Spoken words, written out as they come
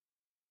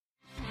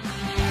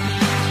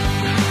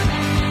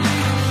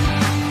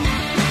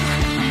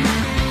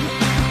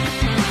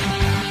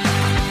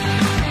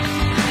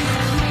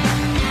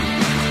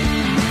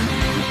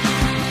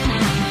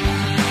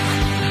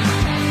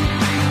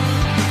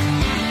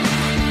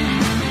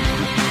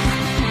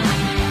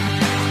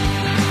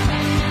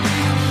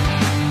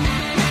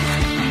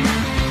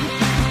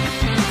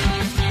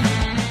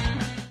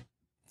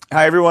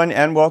Hi, everyone,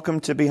 and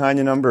welcome to Behind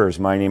the Numbers.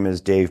 My name is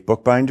Dave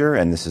Bookbinder,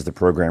 and this is the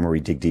program where we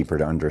dig deeper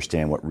to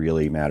understand what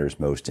really matters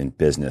most in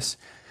business.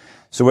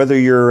 So whether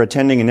you're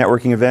attending a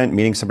networking event,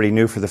 meeting somebody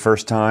new for the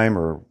first time,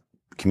 or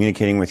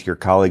communicating with your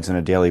colleagues on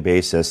a daily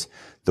basis,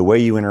 the way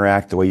you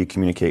interact, the way you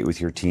communicate with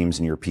your teams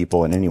and your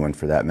people, and anyone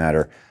for that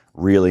matter,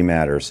 really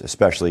matters,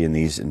 especially in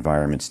these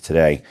environments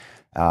today.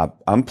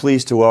 I'm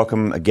pleased to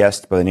welcome a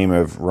guest by the name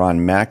of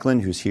Ron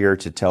Macklin, who's here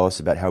to tell us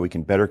about how we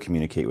can better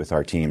communicate with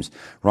our teams.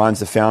 Ron's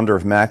the founder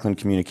of Macklin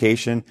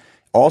Communication,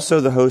 also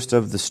the host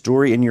of the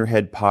Story in Your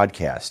Head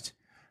podcast.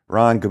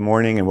 Ron, good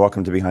morning and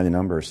welcome to Behind the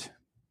Numbers.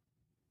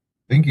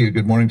 Thank you.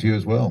 Good morning to you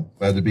as well.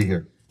 Glad to be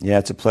here. Yeah,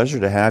 it's a pleasure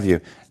to have you.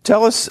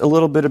 Tell us a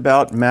little bit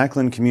about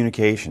Macklin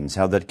Communications,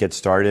 how that gets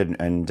started,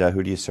 and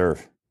who do you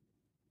serve?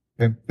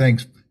 Okay,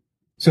 thanks.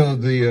 So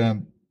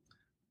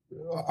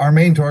our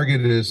main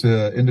target is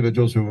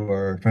individuals who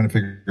are trying to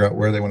figure out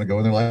where they want to go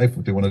in their life,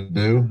 what they want to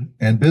do,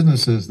 and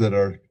businesses that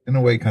are, in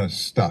a way, kind of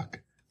stuck.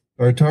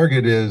 Our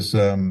target is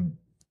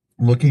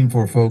looking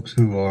for folks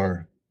who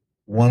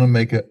want to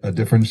make a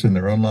difference in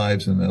their own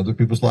lives and other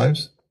people's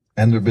lives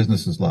and their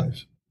businesses'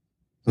 lives.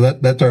 So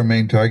that's our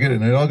main target,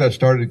 and it all got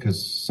started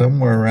because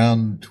somewhere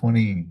around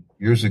 20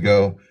 years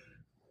ago,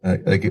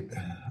 I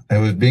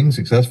was being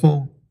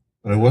successful,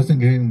 but I wasn't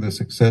getting the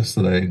success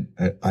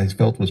that I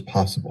felt was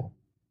possible.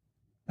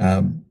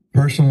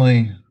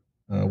 Personally,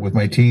 with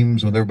my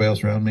teams, with everybody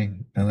else around me,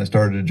 and I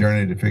started a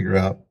journey to figure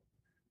out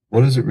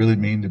what does it really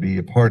mean to be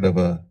a part of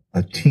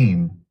a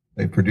team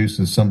that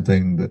produces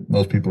something that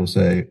most people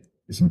say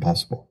is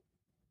impossible.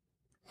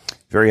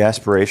 Very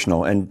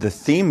aspirational. And the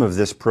theme of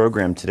this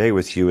program today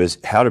with you is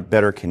how to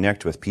better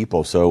connect with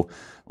people. So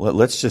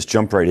let's just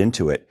jump right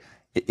into it.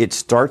 It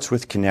starts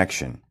with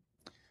connection.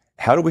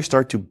 How do we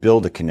start to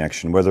build a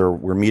connection, whether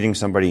we're meeting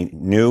somebody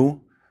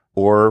new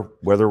or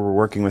whether we're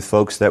working with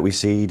folks that we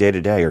see day to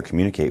day or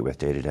communicate with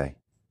day to day?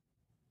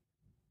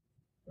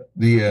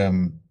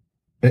 And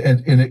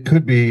it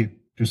could be,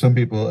 to some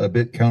people, a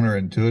bit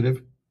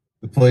counterintuitive.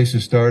 The place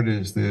to start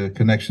is the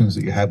connections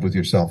that you have with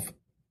yourself.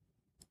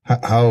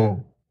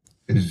 How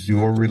is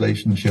your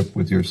relationship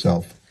with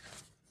yourself?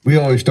 We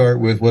always start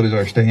with, what is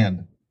our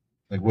stand?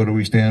 Like, what do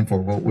we stand for?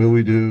 What will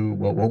we do?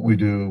 What won't we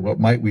do? What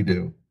might we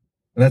do?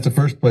 And that's the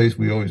first place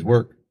we always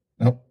work.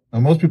 Now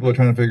most people are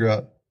trying to figure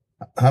out,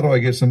 how do I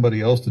get somebody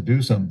else to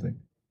do something?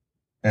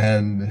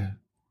 And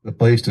the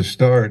place to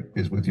start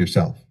is with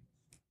yourself,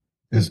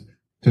 is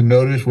to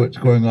notice what's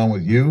going on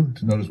with you,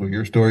 to notice what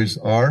your stories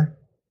are,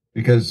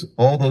 because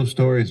all those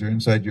stories are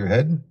inside your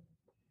head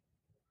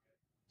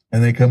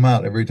and they come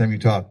out every time you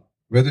talk.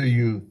 Whether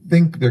you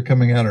think they're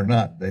coming out or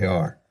not, they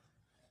are.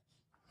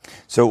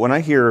 So when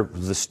I hear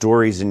the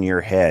stories in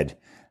your head,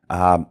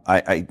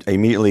 I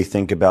immediately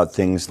think about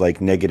things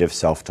like negative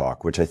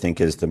self-talk, which I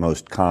think is the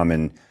most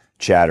common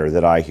chatter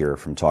that I hear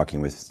from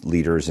talking with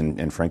leaders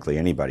and frankly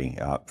anybody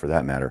for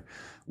that matter.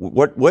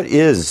 What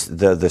is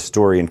the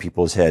story in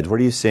people's heads?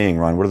 What are you seeing,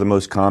 Ron? What are the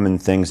most common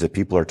things that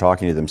people are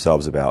talking to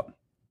themselves about?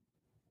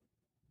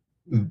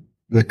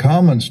 The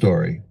common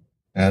story,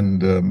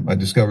 and I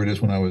discovered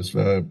this when I was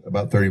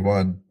about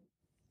 31,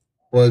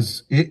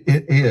 was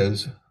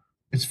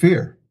it's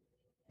fear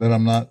that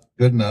I'm not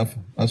good enough,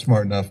 not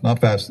smart enough,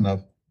 not fast enough.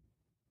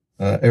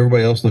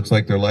 Everybody else looks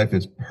like their life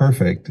is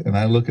perfect, and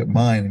I look at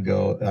mine and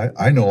go,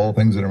 I know all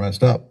things that are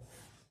messed up.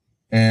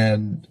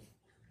 And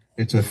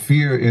it's a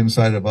fear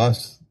inside of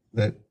us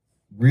that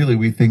really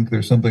we think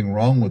there's something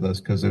wrong with us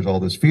because there's all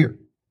this fear.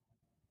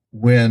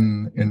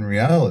 When in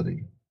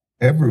reality,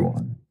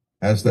 everyone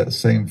has that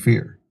same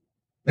fear.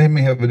 They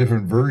may have a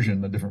different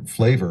version, a different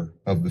flavor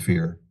of the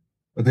fear,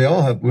 but we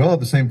all have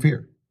the same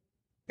fear.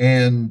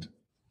 And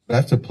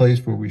that's a place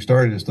where we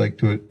started, is like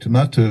to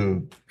not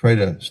to try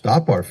to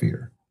stop our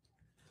fear,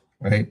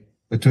 right?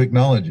 But to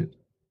acknowledge it,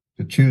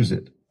 to choose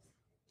it,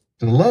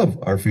 to love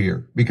our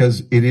fear,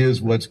 because it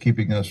is what's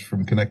keeping us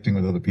from connecting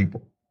with other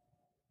people.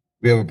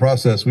 We have a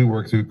process we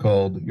work through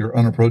called your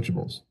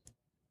unapproachables.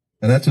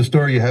 And that's a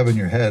story you have in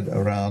your head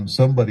around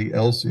somebody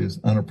else is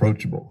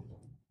unapproachable.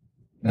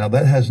 Now,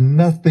 that has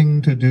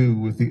nothing to do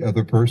with the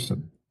other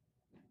person.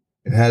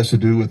 It has to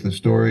do with the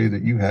story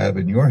that you have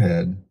in your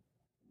head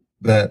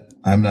that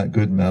I'm not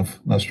good enough,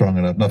 not strong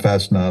enough, not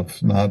fast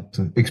enough, not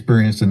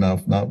experienced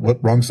enough,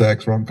 wrong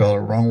sex, wrong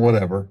color, wrong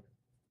whatever,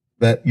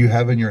 that you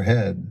have in your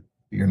head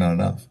that you're not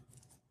enough.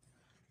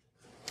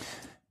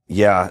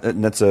 Yeah,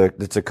 and that's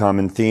a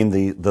common theme.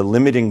 The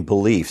limiting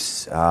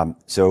beliefs.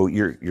 So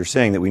you're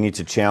saying that we need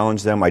to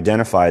challenge them,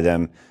 identify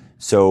them.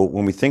 So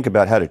when we think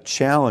about how to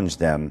challenge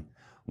them,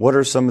 what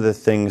are some of the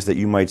things that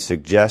you might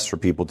suggest for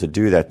people to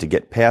do that to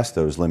get past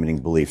those limiting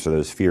beliefs or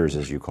those fears,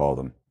 as you call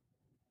them?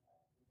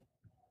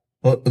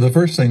 Well, the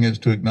first thing is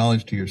to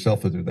acknowledge to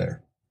yourself that they're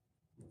there.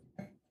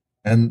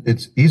 And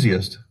it's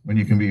easiest when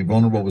you can be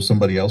vulnerable with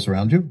somebody else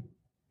around you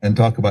and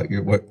talk about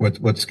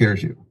what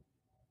scares you.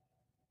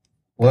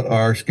 What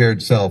our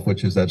scared self,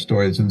 which is that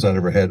story that's inside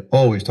of our head,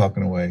 always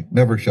talking away,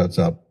 never shuts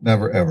up,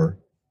 never ever,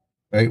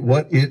 right?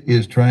 What it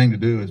is trying to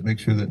do is make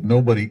sure that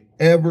nobody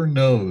ever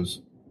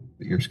knows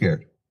that you're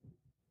scared.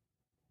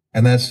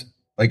 And that's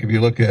like, if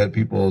you look at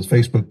people's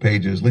Facebook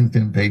pages,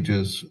 LinkedIn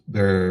pages,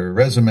 their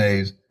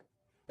resumes,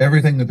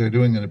 everything that they're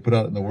doing and they put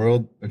out in the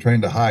world, they're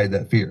trying to hide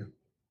that fear.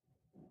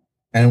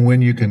 And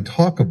when you can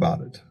talk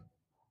about it,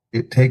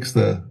 it takes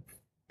the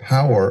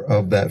power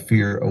of that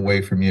fear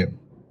away from you.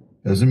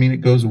 Doesn't mean it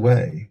goes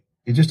away.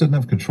 It just doesn't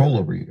have control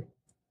over you.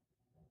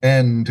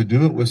 And to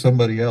do it with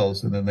somebody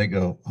else, and then they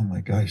go, oh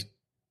my gosh,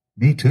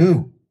 me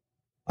too.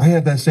 I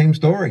have that same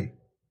story.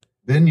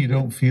 Then you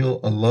don't feel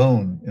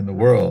alone in the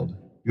world.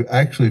 You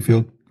actually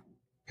feel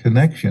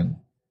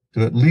connection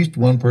to at least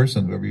one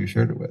person, whoever you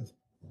shared it with.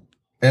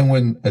 And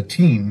when a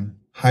team,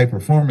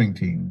 high-performing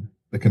team,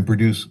 that can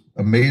produce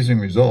amazing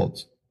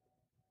results,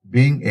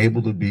 being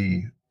able to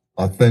be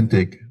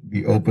authentic,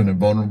 be open and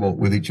vulnerable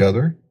with each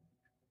other.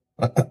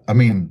 I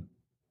mean,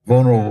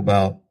 vulnerable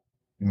about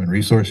human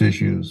resource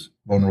issues,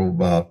 vulnerable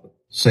about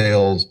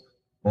sales,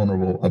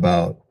 vulnerable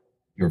about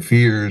your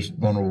fears,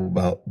 vulnerable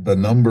about the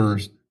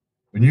numbers.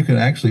 When you can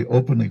actually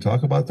openly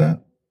talk about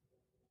that,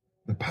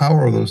 the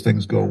power of those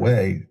things go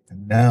away,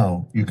 and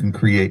now you can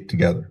create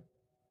together.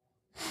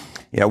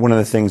 Yeah, one of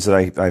the things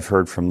that I've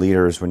heard from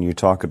leaders when you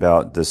talk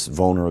about this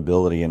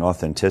vulnerability and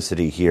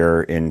authenticity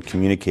here in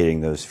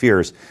communicating those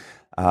fears,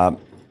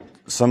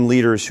 some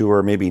leaders who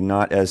are maybe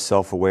not as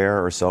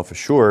self-aware or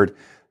self-assured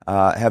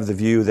have the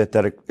view that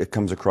it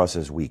comes across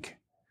as weak.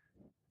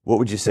 What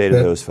would you say to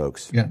those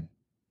folks? Yeah,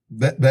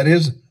 that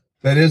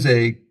is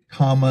a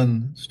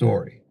common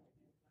story.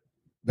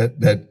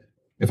 That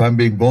if I'm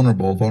being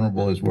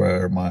vulnerable is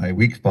where my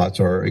weak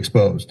spots are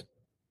exposed.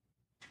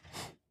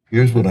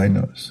 Here's what I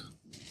notice.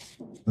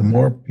 The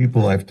more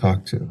people I've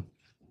talked to,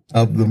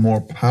 of the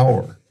more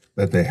power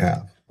that they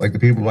have. Like the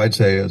people I'd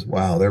say is,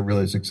 wow, they're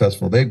really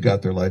successful. They've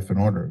got their life in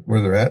order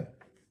where they're at.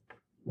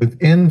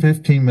 Within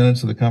 15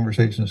 minutes of the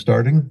conversation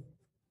starting,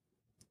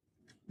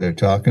 they're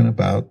talking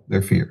about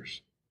their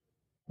fears,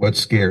 what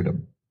scared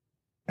them.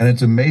 And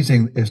it's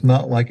amazing. It's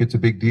not like it's a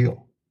big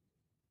deal.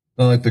 It's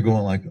not like they're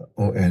going like,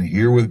 oh, and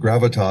here with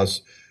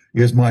gravitas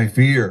is my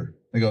fear.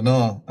 They go,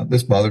 no,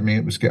 this bothered me.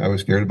 I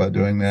was scared about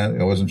doing that.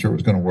 I wasn't sure it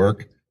was going to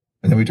work.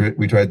 And then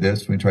we tried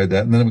this, we tried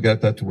that, and then we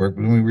got that to work.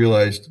 But then we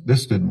realized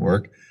this didn't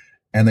work.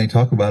 And they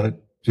talk about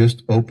it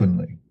just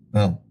openly.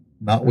 No,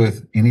 not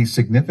with any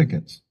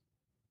significance,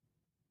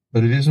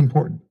 but it is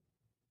important.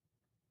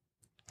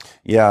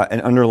 Yeah,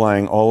 and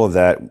underlying all of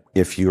that,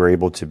 if you're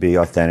able to be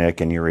authentic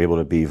and you're able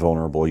to be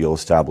vulnerable, you'll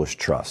establish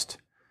trust.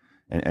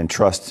 And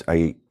trust,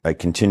 I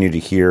continue to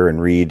hear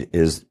and read,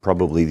 is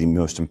probably the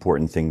most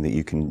important thing that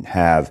you can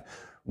have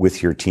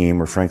with your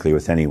team, or frankly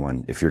with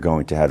anyone, if you're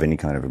going to have any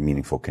kind of a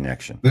meaningful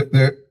connection.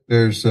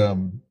 There's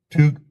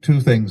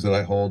two things that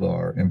I hold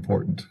are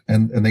important,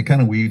 and they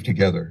kind of weave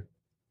together.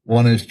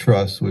 One is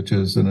trust, which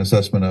is an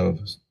assessment of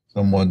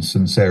someone's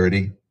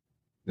sincerity,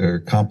 their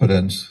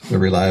competence, their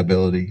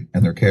reliability,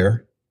 and their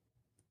care.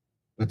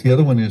 But the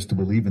other one is to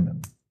believe in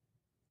them.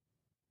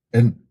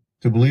 And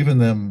to believe in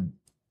them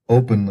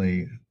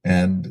openly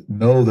and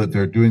know that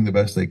they're doing the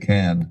best they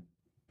can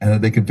and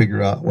that they can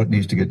figure out what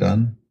needs to get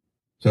done.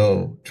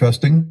 So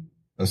trusting,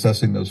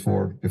 assessing those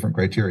 4 different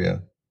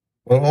criteria,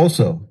 but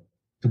also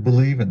to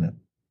believe in them,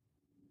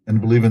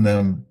 and believe in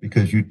them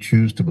because you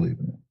choose to believe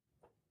in them.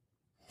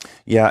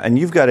 Yeah, and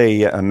you've got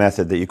a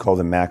method that you call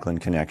the Macklin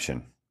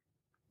Connection.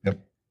 Yep.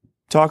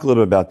 Talk a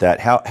little bit about that.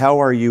 How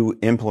are you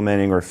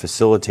implementing or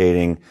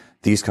facilitating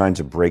these kinds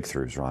of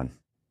breakthroughs, Ron?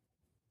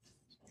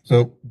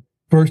 So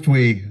first,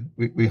 we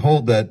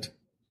hold that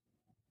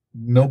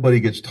nobody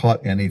gets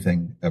taught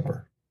anything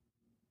ever.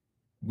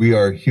 We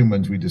are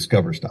humans. We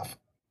discover stuff.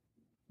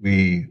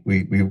 We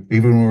even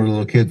when we're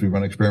little kids, we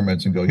run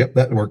experiments and go, yep,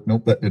 that worked.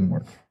 Nope, that didn't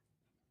work.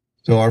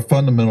 So our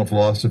fundamental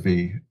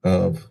philosophy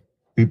of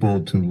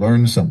people to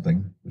learn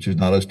something, which is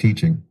not us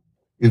teaching,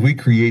 is we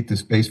create the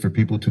space for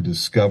people to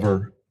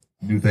discover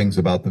new things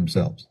about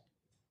themselves.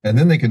 And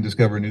then they can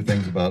discover new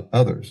things about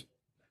others.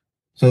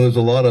 So there's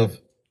a lot of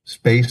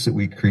space that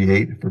we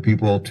create for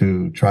people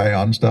to try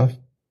on stuff,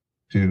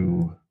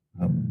 to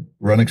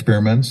run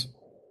experiments,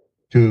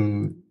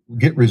 to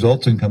get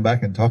results and come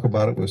back and talk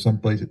about it with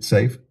someplace that's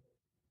safe.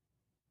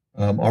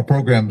 Our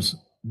programs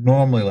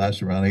normally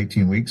last around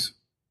 18 weeks.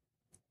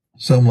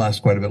 Some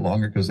last quite a bit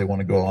longer because they want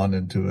to go on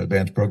into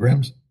advanced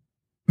programs.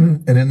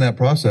 And in that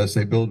process,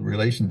 they build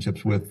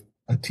relationships with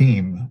a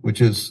team,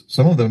 which is,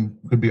 some of them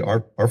could be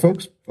our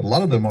folks, but a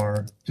lot of them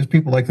are just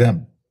people like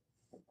them.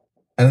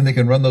 And then they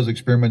can run those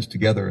experiments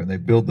together and they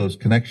build those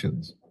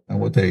connections. And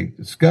what they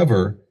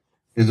discover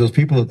is those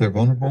people that they're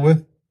vulnerable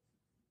with,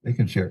 they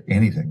can share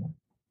anything.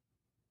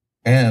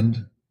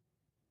 And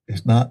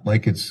it's not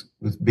like it's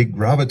with big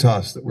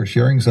gravitas that we're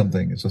sharing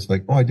something. It's just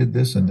like, oh, I did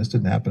this and this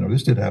didn't happen, or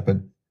this did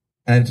happen.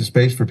 And it's a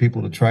space for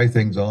people to try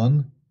things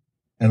on.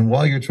 And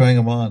while you're trying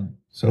them on,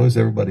 so is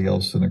everybody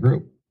else in the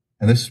group.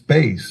 And this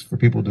space for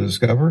people to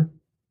discover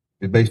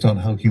is based on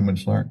how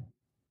humans learn.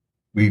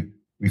 We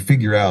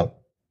figure out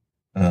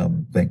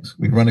things.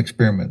 We run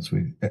experiments.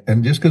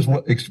 And just because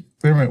what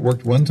experiment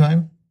worked one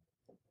time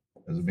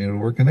doesn't mean it'll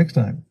work the next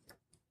time.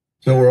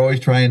 So we're always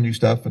trying new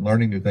stuff and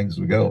learning new things as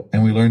we go.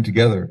 And we learn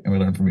together and we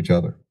learn from each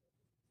other.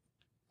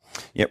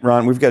 Yeah,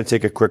 Ron, we've got to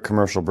take a quick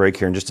commercial break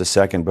here in just a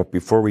second. But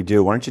before we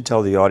do, why don't you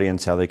tell the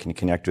audience how they can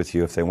connect with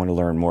you if they want to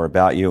learn more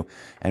about you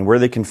and where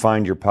they can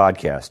find your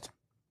podcast?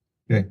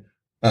 Okay.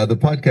 The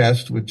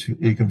podcast, which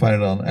you can find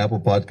it on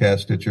Apple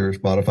Podcasts, Stitcher,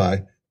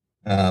 Spotify,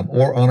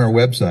 or on our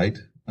website,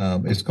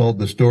 is called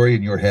The Story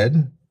in Your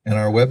Head. And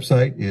our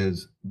website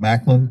is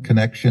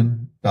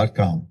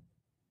MacklinConnection.com.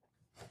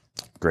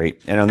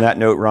 Great. And on that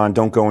note, Ron,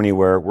 don't go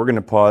anywhere. We're going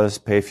to pause,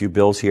 pay a few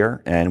bills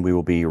here, and we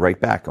will be right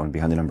back on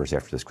Behind the Numbers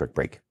after this quick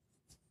break.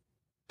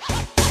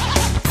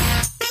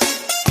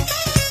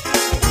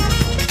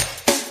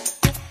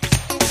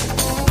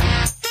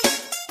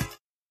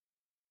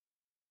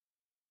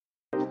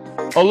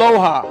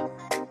 Aloha!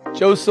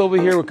 Joe Silva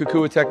here with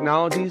Kukua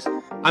Technologies.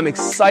 I'm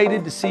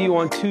excited to see you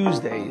on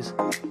Tuesdays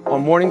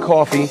on Morning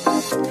Coffee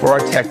for our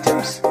tech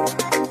tips.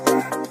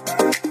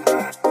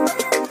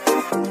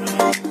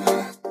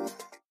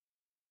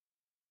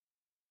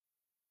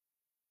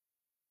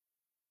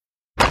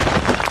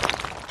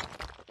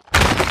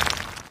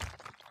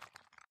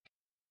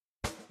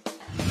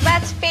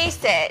 Let's face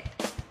it,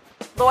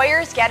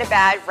 lawyers get a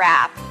bad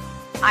rap.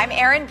 I'm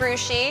Erin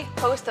Brucey,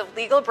 host of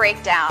Legal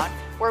Breakdown,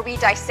 where we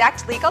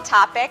dissect legal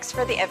topics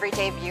for the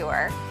everyday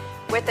viewer,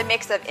 with a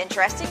mix of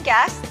interesting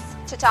guests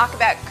to talk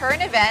about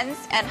current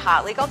events and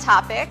hot legal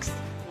topics.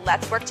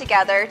 Let's work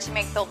together to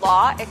make the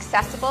law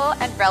accessible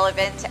and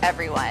relevant to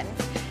everyone.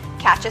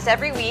 Catch us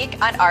every week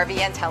on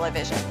RVN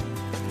Television.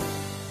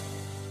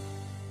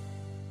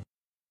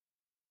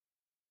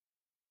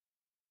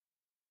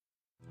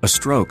 A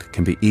stroke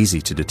can be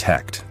easy to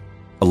detect.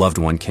 A loved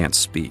one can't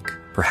speak.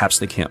 Perhaps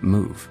they can't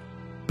move.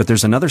 But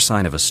there's another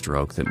sign of a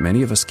stroke that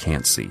many of us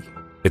can't see.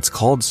 It's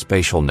called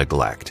spatial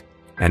neglect,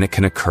 and it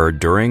can occur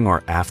during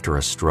or after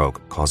a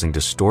stroke, causing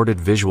distorted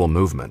visual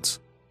movements.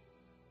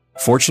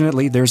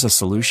 Fortunately, there's a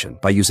solution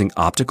by using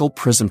optical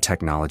prism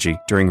technology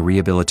during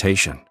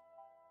rehabilitation.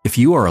 If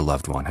you or a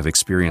loved one have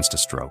experienced a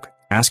stroke,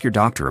 ask your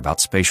doctor about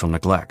spatial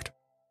neglect.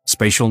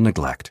 Spatial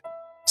neglect.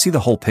 See the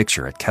whole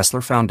picture at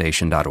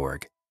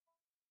KesslerFoundation.org.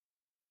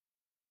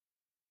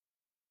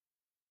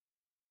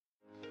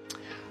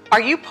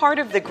 Are you part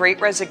of the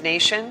Great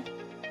Resignation?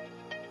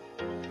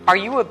 Are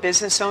you a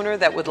business owner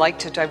that would like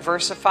to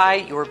diversify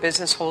your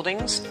business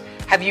holdings?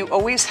 Have you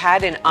always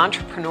had an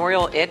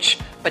entrepreneurial itch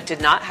but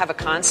did not have a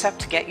concept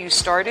to get you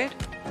started?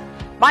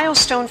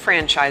 Milestone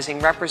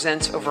Franchising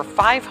represents over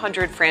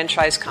 500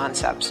 franchise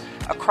concepts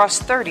across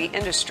 30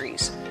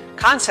 industries.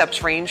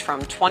 Concepts range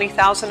from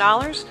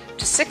 $20,000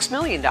 to $6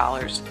 million,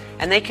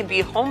 and they can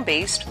be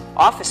home-based,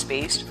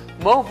 office-based,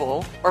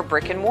 mobile, or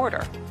brick and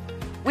mortar.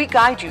 We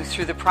guide you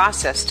through the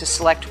process to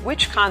select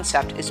which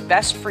concept is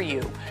best for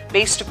you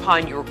based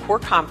upon your core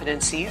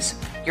competencies,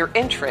 your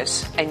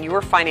interests, and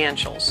your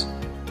financials.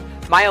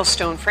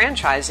 Milestone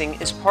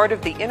Franchising is part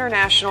of the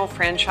International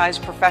Franchise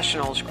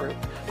Professionals Group,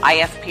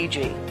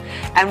 IFPG,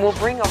 and will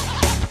bring a...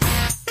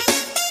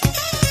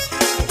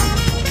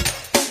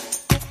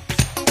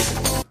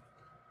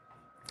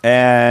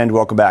 And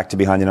welcome back to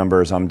Behind the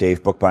Numbers. I'm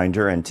Dave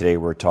Bookbinder, and today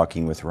we're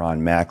talking with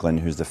Ron Macklin,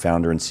 who's the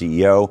founder and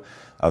CEO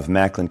of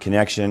Macklin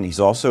Connection. He's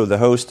also the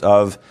host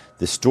of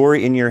the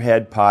Story in Your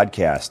Head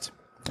podcast.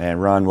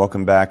 And Ron,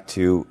 welcome back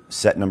to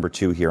set number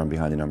 2 here on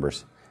Behind the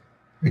Numbers.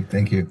 Great,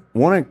 thank you. I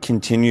want to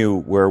continue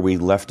where we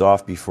left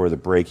off before the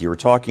break. You were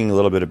talking a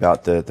little bit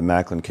about the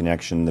Macklin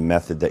Connection, the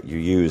method that you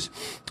use.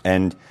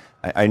 And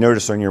I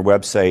noticed on your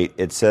website,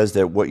 it says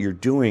that what you're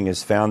doing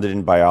is founded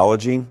in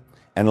biology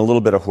and a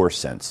little bit of horse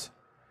sense.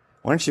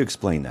 Why don't you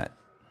explain that?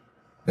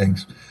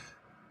 Thanks.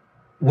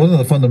 One of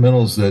the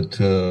fundamentals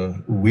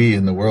that we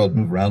in the world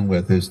move around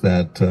with is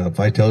that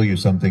if I tell you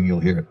something, you'll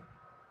hear it.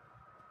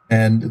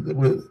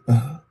 And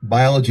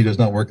biology does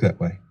not work that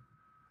way.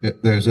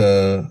 There's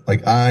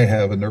I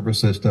have a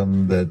nervous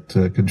system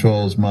that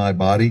controls my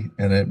body,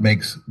 and it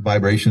makes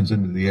vibrations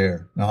into the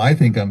air. Now, I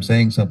think I'm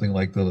saying something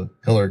like the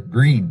color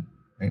green,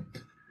 right?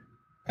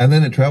 And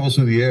then it travels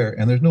through the air,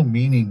 and there's no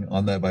meaning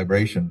on that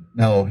vibration.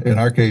 Now, in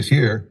our case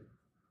here,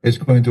 it's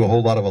going to a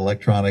whole lot of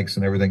electronics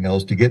and everything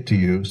else to get to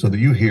you so that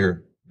you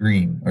hear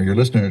green, or your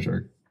listeners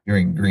are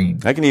hearing green.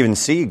 I can even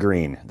see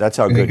green. That's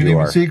how good you are. You can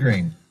even see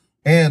green.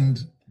 And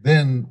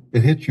then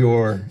it hits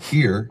your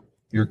ear,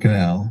 your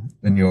canal,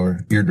 and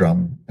your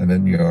eardrum, and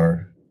then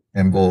your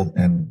anvil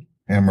and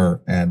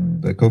hammer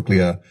and the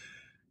cochlea.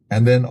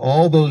 And then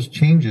all those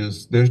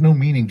changes, there's no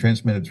meaning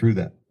transmitted through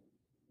that.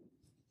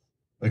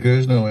 Like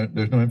there's no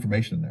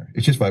information in there.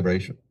 It's just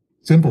vibration,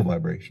 simple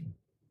vibration.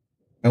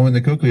 And when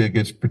the cochlea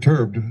gets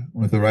perturbed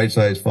with the right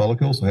size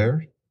follicles,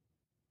 hairs,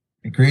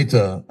 it creates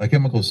a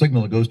chemical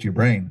signal that goes to your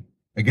brain.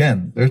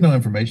 Again, there's no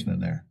information in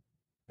there.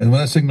 And when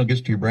that signal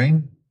gets to your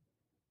brain,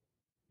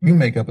 you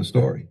make up a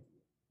story.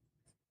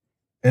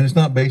 And it's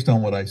not based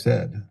on what I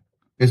said.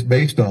 It's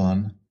based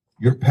on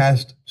your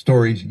past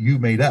stories you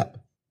made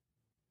up.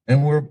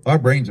 And our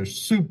brains are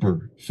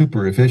super,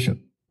 super efficient,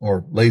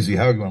 or lazy,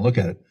 however you want to look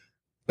at it.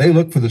 They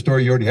look for the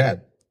story you already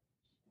had.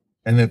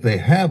 And if they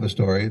have a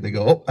story, they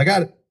go, oh, I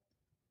got it.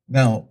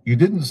 Now, you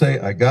didn't say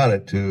I got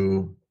it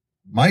to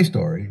my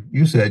story.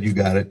 You said you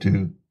got it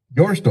to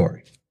your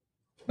story.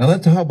 Now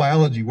that's how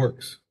biology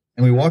works.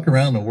 And we walk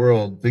around the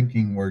world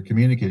thinking we're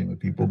communicating with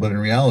people, but in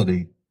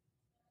reality,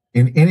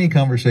 in any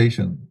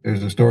conversation,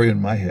 there's a story in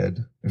my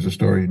head, there's a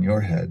story in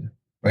your head,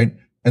 right?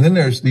 And then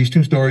there's these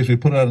two stories we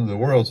put out into the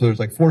world. So there's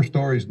like 4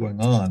 stories going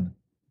on.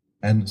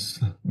 And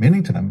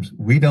many times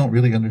we don't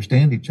really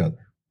understand each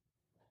other.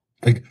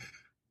 Like,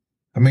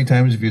 how many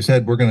times have you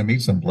said, we're going to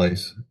meet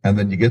someplace, and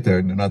then you get there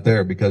and they're not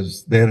there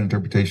because they had an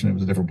interpretation it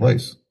was a different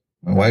place?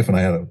 My wife and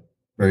I had a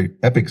very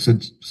epic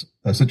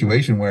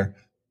situation where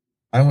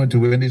I went to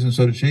Wendy's and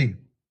so did she.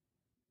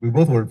 We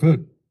both ordered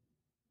food.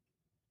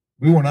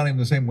 We were not even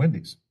the same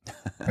Wendy's,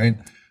 right?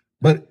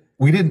 But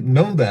we didn't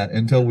know that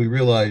until we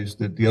realized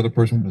that the other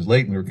person was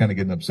late and we were kind of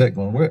getting upset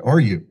going, where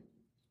are you?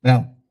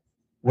 Now,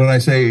 when I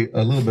say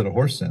a little bit of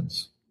horse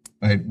sense,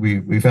 right,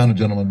 we found a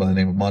gentleman by the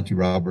name of Monty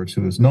Roberts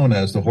who is known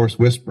as the horse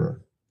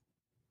whisperer.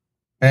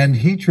 And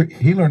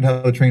he learned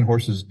how to train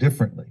horses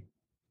differently,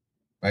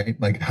 right?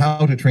 Like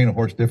how to train a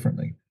horse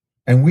differently.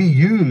 And we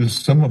use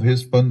some of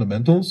his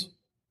fundamentals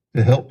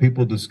to help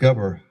people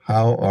discover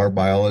how our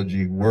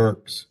biology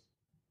works,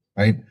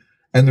 right?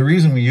 And the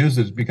reason we use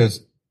it is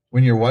because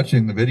when you're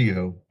watching the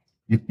video,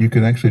 you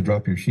can actually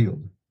drop your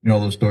shield. You know,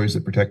 those stories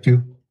that protect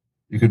you?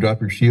 You can drop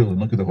your shield and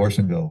look at the horse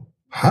and go,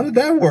 how did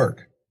that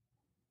work?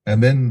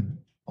 And then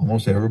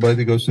almost everybody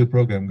that goes through the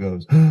program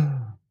goes,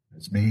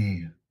 it's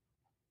me.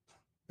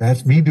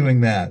 That's me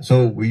doing that.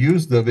 So we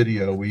use the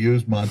video, we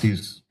use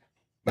Monty's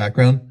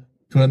background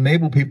to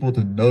enable people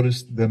to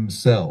notice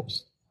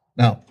themselves.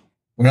 Now,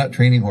 we're not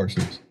training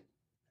horses.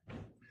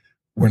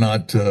 We're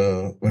not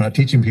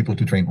teaching people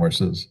to train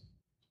horses.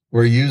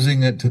 We're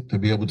using it to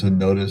be able to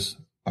notice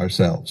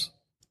ourselves.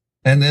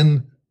 And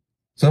then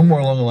somewhere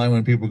along the line,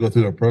 when people go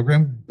through our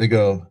program, they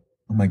go,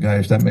 oh my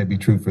gosh, that may be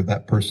true for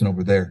that person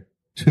over there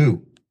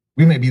too.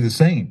 We may be the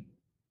same.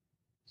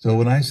 So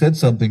when I said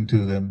something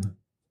to them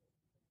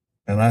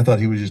and I thought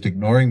he was just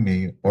ignoring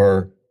me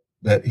or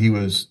that he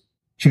was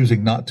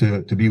choosing not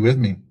to be with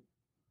me,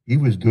 he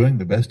was doing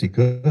the best he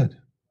could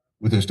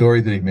with a story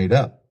that he made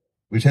up,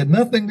 which had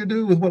nothing to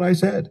do with what I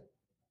said.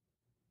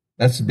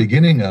 That's the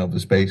beginning of the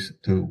space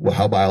to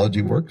how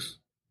biology works,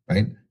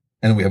 right?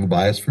 And we have a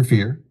bias for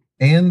fear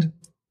and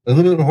a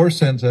little bit of horse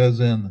sense, as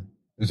in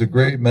there's a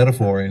great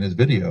metaphor in his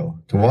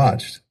video to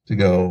watch to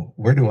go,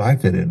 where do I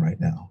fit in right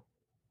now?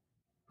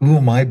 Who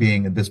am I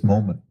being at this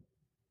moment,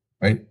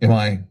 right? Am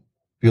I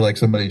feel like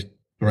somebody's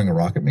throwing a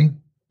rock at me?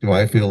 Do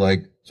I feel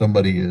like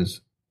somebody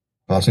is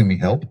tossing me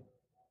help?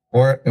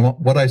 Or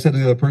what I said to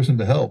the other person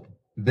to help,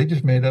 they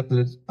just made up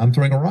that I'm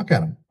throwing a rock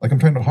at them, like I'm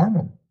trying to harm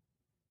them.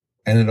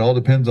 And it all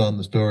depends on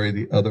the story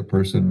the other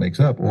person makes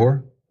up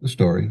or the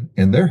story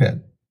in their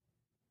head.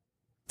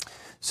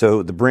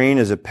 So the brain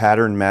is a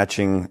pattern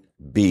matching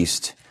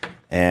beast,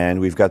 and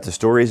we've got the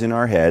stories in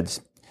our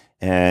heads,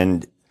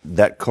 and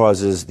that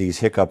causes these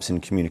hiccups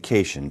in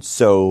communication.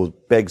 So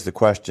begs the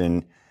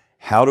question,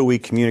 how do we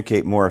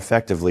communicate more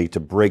effectively to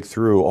break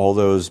through all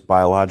those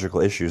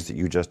biological issues that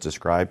you just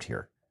described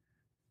here?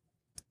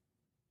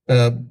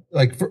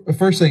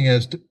 First thing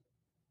is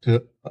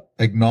to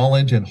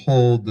acknowledge and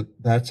hold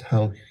that that's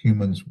how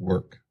humans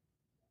work,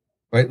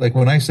 right? Like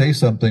when I say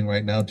something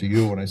right now to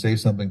you, when I say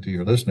something to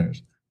your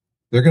listeners,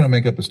 they're going to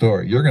make up a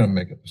story. You're going to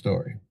make up a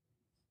story.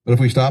 But if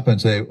we stop and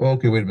say, oh,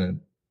 okay, wait a minute,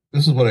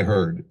 this is what I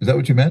heard. Is that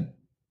what you meant?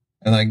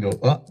 And I can go,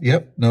 oh,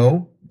 yep,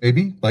 no,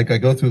 maybe. Like I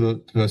go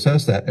through to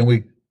assess that. And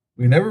we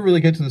never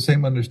really get to the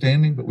same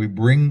understanding, but we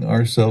bring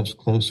ourselves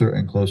closer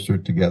and closer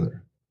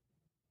together.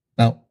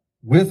 Now,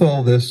 with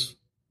all this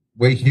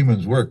way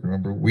humans work,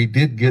 remember, we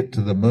did get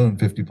to the moon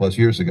 50 plus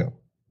years ago.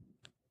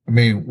 I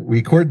mean,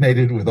 we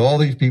coordinated with all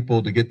these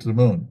people to get to the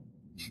moon.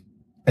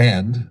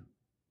 And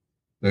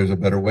there's a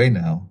better way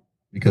now,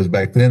 because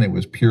back then it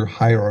was pure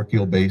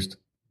hierarchical based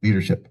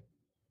leadership.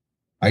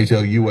 I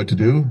tell you what to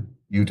do,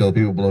 you tell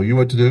people below you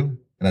what to do, and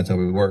that's how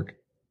we work.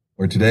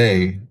 Where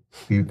today,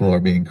 people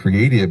are being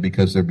creative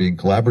because they're being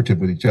collaborative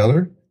with each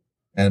other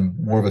and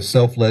more of a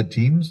self-led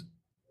teams.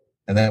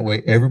 And that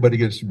way everybody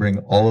gets to bring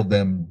all of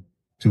them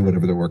to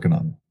whatever they're working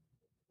on.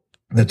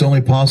 And that's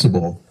only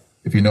possible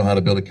if you know how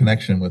to build a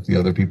connection with the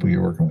other people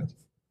you're working with.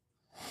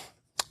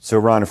 So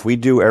Ron, if we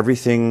do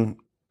everything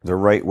the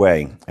right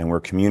way and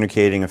we're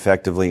communicating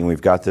effectively and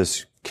we've got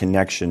this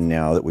connection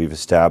now that we've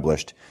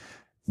established,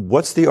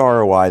 what's the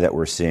ROI that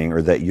we're seeing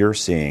or that you're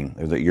seeing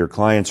or that your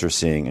clients are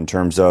seeing in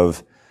terms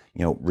of,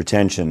 you know,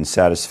 retention,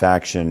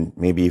 satisfaction,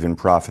 maybe even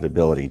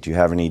profitability? Do you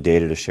have any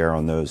data to share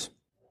on those?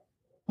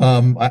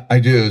 I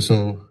do.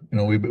 So, you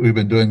know, we've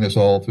been doing this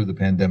all through the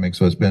pandemic.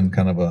 So it's been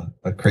kind of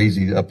a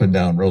crazy up and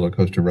down roller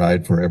coaster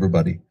ride for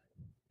everybody.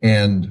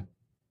 And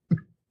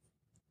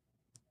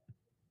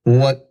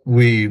what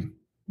we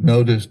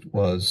noticed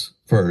was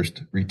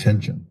first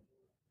retention,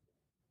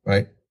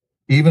 right?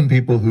 Even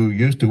people who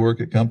used to work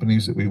at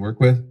companies that we work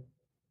with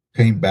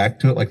came back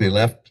to it, like they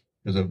left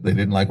because they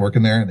didn't like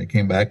working there, and they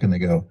came back and they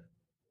go,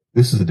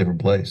 this is a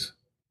different place.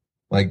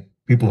 Like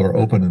people are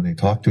open and they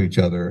talk to each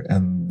other,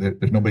 and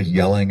there's nobody's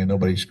yelling and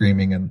nobody's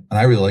screaming. And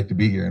I really like to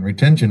be here. And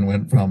retention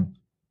went from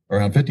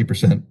around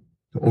 50%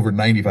 to over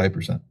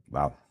 95%.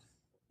 Wow.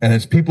 And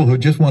it's people who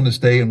just want to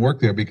stay and work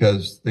there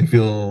because they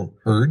feel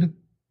heard.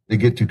 They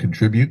get to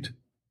contribute.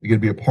 They get to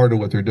be a part of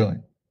what they're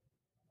doing.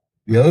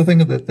 The other thing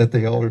that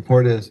they all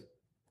report is,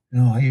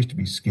 I used to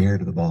be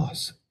scared of the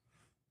boss.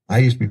 I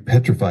used to be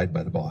petrified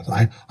by the boss.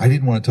 I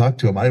didn't want to talk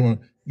to him. I didn't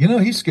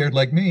want he's scared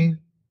like me.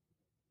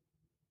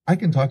 I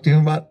can talk to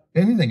him about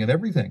anything and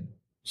everything.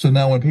 So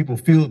now when people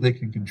feel that they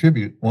can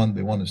contribute, one,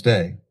 they want to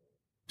stay.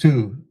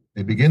 Two,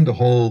 they begin to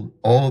hold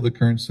all of the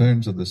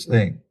concerns of this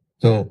thing.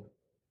 So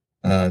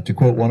to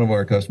quote one of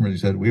our customers, he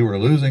said, we were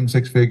losing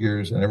six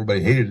figures and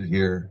everybody hated it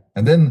here.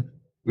 And then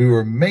we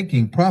were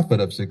making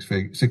profit of six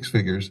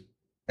figures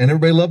and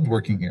everybody loved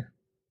working here.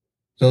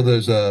 So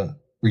there's a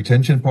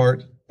retention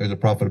part, there's a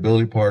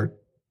profitability part,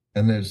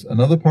 and there's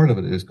another part of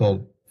it is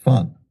called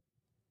fun.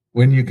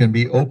 When you can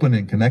be open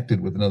and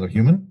connected with another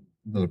human,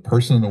 another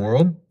person in the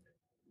world,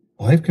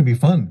 life can be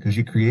fun because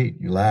you create,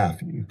 you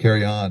laugh, you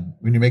carry on.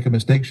 When you make a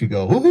mistake, you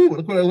go, woohoo,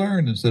 look what I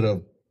learned, instead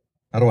of,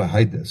 how do I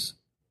hide this?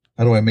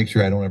 How do I make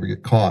sure I don't ever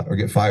get caught or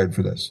get fired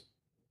for this?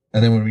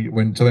 And then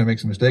when somebody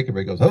makes a mistake,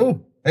 everybody goes,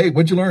 oh, hey,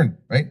 what'd you learn?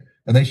 Right?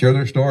 And they share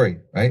their story,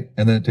 right?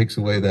 And then it takes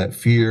away that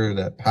fear,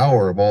 that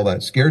power of all that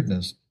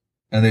scaredness,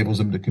 and enables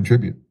them to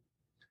contribute.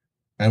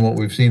 And what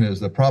we've seen is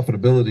the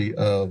profitability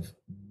of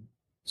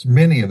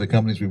many of the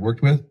companies we've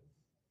worked with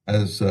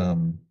has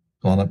gone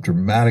up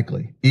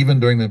dramatically, even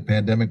during the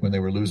pandemic when they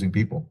were losing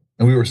people.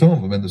 And we were some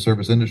of them in the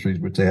service industries,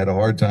 which they had a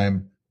hard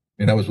time.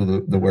 That was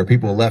where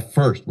people left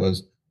first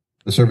was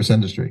the service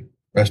industry,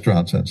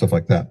 restaurants and stuff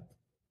like that.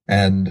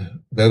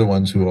 And they're the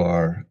ones who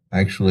are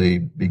actually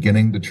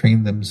beginning to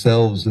train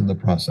themselves in the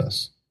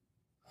process.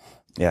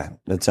 Yeah,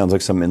 that sounds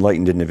like some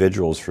enlightened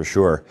individuals for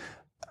sure.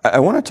 I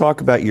want to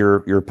talk about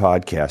your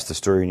podcast, the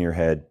Story in Your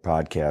Head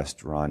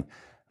podcast, Ron.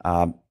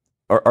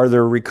 Are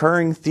there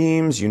recurring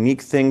themes,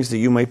 unique things that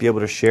you might be able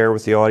to share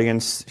with the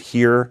audience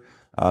here,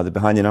 the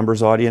Behind the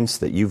Numbers audience,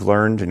 that you've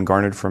learned and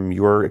garnered from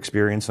your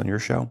experience on your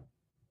show?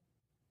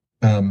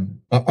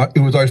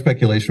 It was our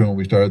speculation when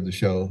we started the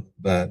show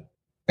that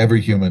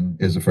every human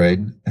is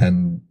afraid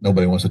and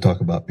nobody wants to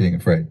talk about being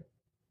afraid.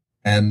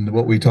 And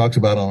what we talked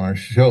about on our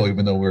show,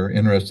 even though we're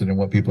interested in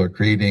what people are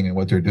creating and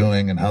what they're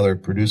doing and how they're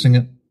producing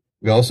it,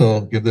 we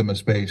also give them a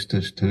space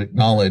to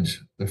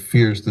acknowledge the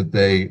fears that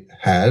they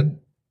had,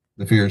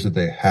 the fears that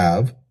they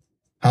have,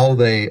 how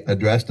they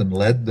addressed and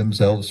led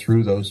themselves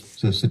through those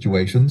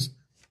situations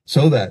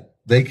so that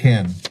they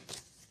can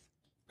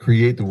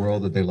create the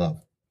world that they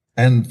love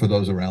and for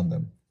those around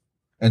them.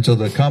 And so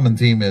the common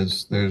theme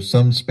is there's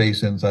some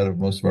space inside of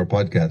most of our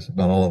podcasts, if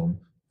not all of them.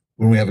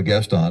 When we have a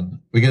guest on,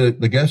 we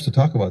get the guest to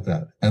talk about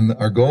that. And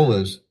our goal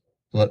is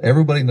to let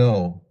everybody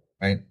know,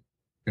 right?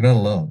 You're not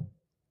alone.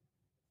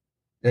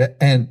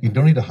 And you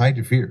don't need to hide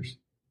your fears.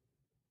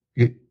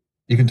 You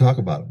can talk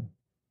about them.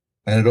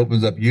 And it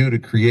opens up you to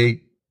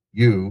create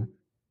you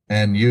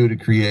and you to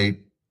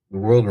create the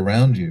world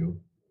around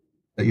you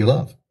that you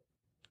love.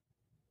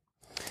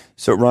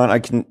 So, Ron, I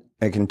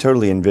can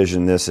totally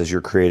envision this as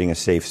you're creating a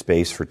safe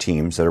space for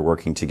teams that are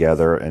working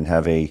together and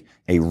have a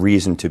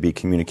reason to be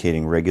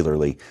communicating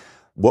regularly.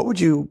 What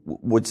would you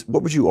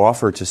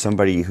offer to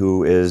somebody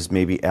who is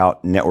maybe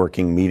out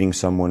networking, meeting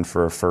someone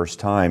for a first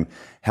time?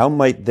 How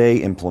might they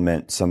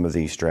implement some of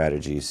these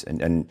strategies?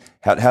 And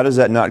how does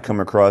that not come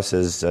across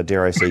as,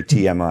 dare I say,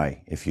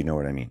 TMI, if you know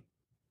what I mean?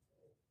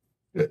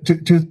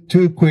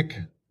 Two quick,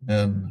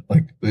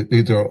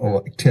 these are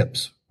like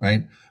tips,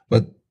 right?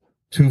 But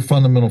two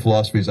fundamental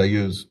philosophies I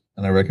use,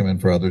 and I recommend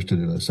for others to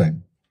do the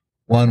same.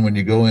 One, when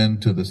you go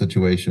into the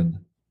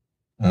situation,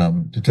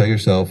 to tell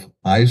yourself,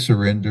 I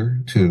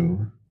surrender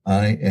to,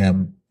 I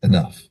am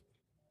enough.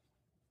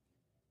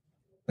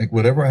 Like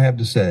whatever I have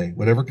to say,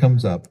 whatever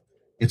comes up,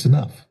 it's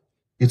enough.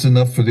 It's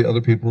enough for the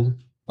other people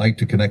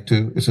to connect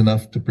to. It's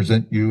enough to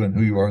present you and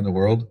who you are in the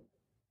world.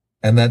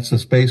 And that's a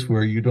space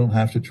where you don't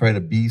have to try to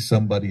be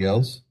somebody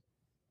else.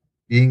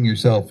 Being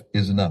yourself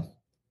is enough.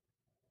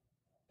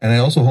 And I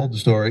also hold the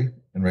story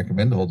and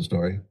recommend to hold the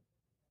story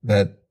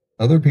that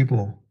other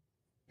people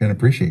can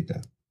appreciate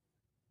that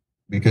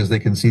because they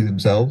can see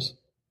themselves,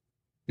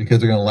 because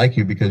they're going to like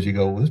you because you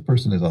go, well, this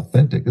person is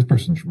authentic. This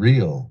person's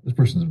real. This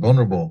person's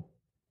vulnerable.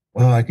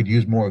 Well, I could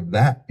use more of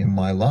that in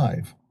my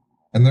life.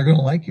 And they're going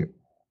to like you.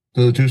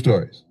 So the two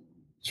stories,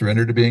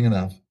 surrender to being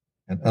enough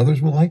and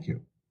others will like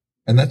you.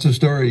 And that's a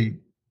story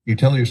you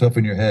tell yourself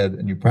in your head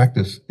and you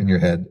practice in your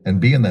head and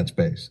be in that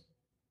space.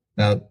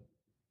 Now,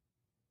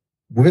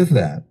 with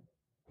that,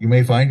 you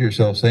may find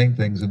yourself saying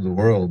things in the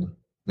world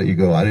that you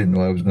go, I didn't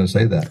know I was going to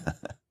say that.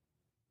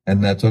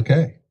 And that's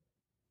okay.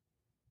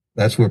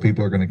 That's where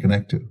people are going to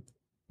connect to.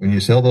 When you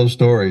sell those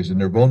stories and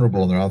they're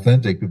vulnerable and they're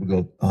authentic, people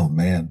go, oh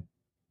man,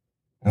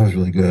 that was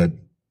really good.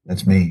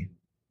 That's me.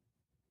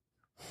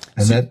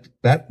 And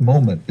that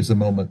moment is the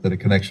moment that a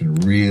connection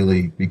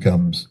really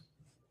becomes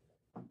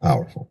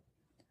powerful.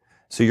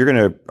 So you're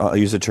going to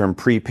use the term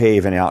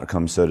pre-pave an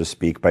outcome, so to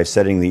speak, by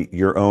setting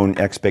your own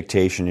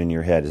expectation in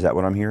your head. Is that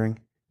what I'm hearing?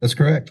 That's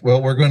correct.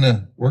 Well, we're going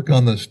to work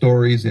on the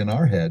stories in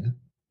our head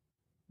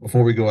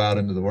before we go out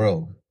into the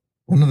world.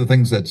 One of the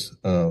things that's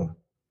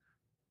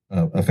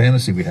a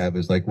fantasy we have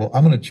is like, well,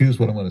 I'm going to choose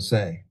what I'm going to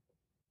say,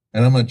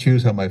 and I'm going to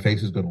choose how my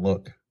face is going to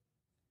look.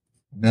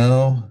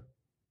 No,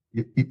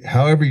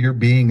 however you're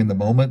being in the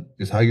moment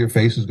is how your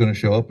face is going to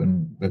show up.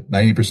 And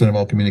 90% of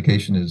all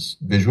communication is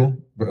visual,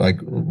 like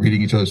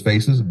reading each other's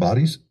faces and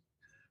bodies.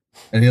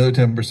 And the other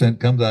 10%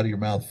 comes out of your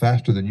mouth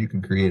faster than you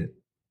can create it.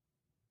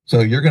 So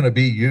you're going to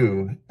be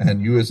you,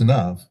 and you is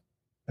enough,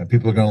 and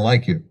people are going to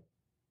like you.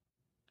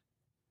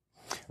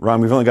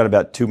 Ron, we've only got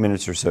about 2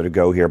 minutes or so to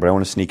go here, but I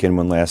want to sneak in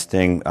one last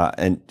thing.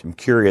 And I'm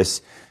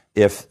curious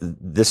if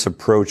this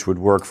approach would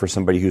work for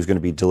somebody who's going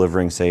to be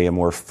delivering, say, a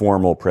more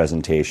formal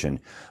presentation,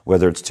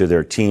 whether it's to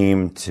their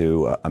team,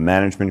 to a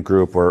management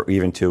group, or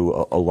even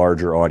to a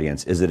larger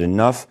audience. Is it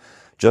enough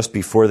just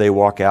before they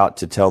walk out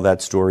to tell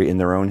that story in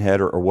their own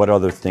head, or what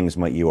other things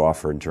might you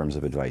offer in terms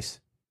of advice?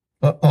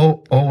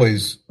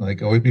 Always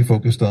be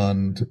focused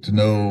on to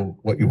know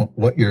what you want,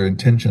 what your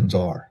intentions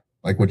are,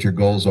 like what your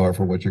goals are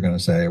for what you're going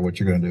to say, or what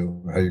you're going to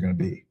do, or how you're going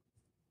to be,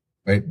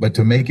 right? But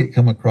to make it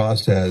come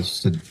across as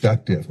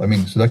seductive, I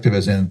mean, seductive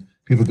as in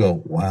people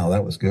go, wow,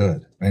 that was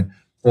good, right?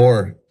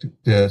 Or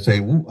to say,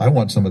 ooh, I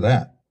want some of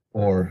that,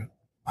 or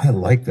I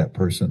like that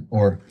person,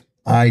 or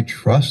I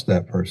trust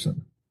that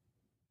person.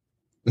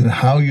 Then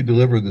how you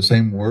deliver the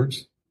same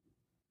words,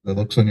 the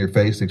looks on your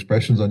face, the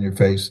expressions on your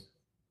face,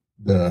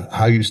 the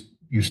how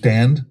you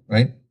stand,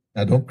 right?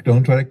 Now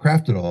don't try to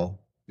craft it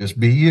all. Just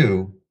be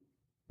you,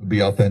 be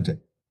authentic.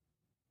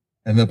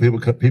 And then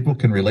people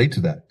can relate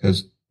to that,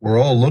 because we're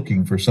all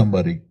looking for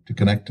somebody to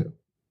connect to.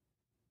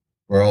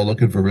 We're all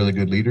looking for really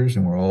good leaders,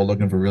 and we're all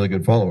looking for really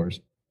good followers.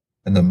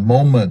 And the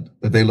moment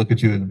that they look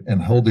at you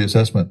and hold the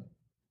assessment,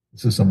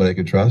 this is somebody I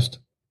can trust.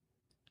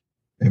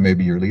 They may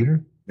be your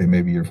leader. They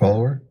may be your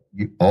follower.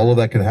 All of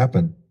that could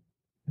happen.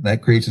 And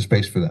that creates a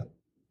space for that.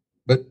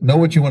 But know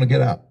what you want to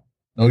get out.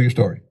 Know your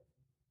story.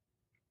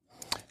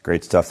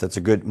 Great stuff. That's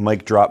a good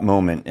mic drop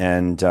moment.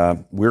 And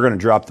we're going to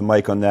drop the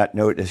mic on that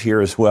note here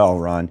as well,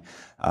 Ron.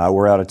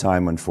 We're out of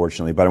time,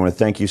 unfortunately. But I want to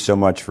thank you so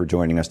much for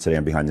joining us today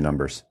on Behind the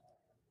Numbers.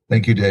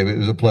 Thank you, Dave. It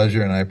was a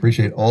pleasure, and I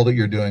appreciate all that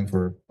you're doing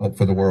for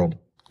the world.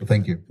 So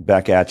thank you.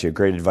 Back at you.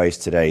 Great advice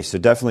today. So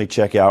definitely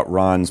check out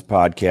Ron's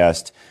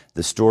podcast,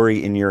 The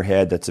Story in Your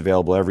Head, that's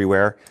available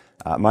everywhere.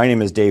 My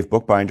name is Dave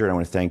Bookbinder, and I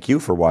want to thank you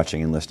for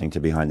watching and listening to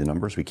Behind the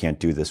Numbers. We can't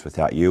do this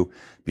without you.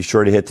 Be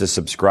sure to hit the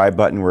subscribe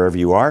button wherever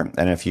you are.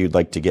 And if you'd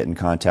like to get in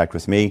contact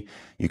with me,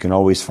 you can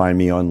always find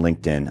me on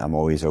LinkedIn. I'm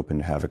always open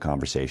to have a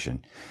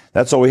conversation.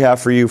 That's all we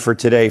have for you for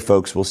today,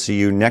 folks. We'll see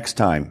you next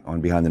time on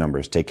Behind the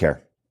Numbers. Take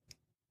care.